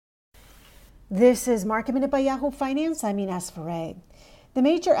This is Market Minute by Yahoo Finance. I'm Ines Ferre. The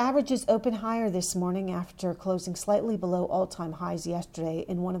major averages opened higher this morning after closing slightly below all-time highs yesterday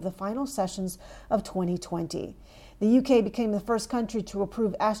in one of the final sessions of 2020. The UK became the first country to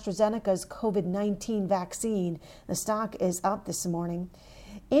approve AstraZeneca's COVID-19 vaccine. The stock is up this morning.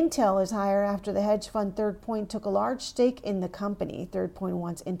 Intel is higher after the hedge fund Third Point took a large stake in the company. Third Point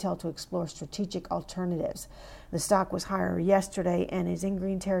wants Intel to explore strategic alternatives. The stock was higher yesterday and is in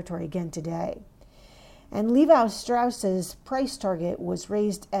green territory again today. And Levi Strauss's price target was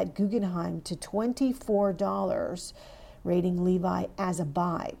raised at Guggenheim to $24, rating Levi as a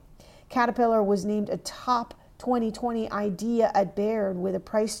buy. Caterpillar was named a top 2020 idea at Baird with a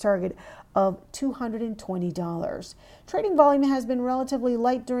price target of $220. Trading volume has been relatively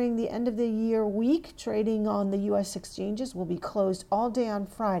light during the end of the year week. Trading on the U.S. exchanges will be closed all day on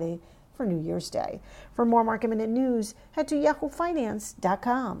Friday for New Year's Day. For more Market Minute news, head to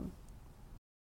yahoofinance.com.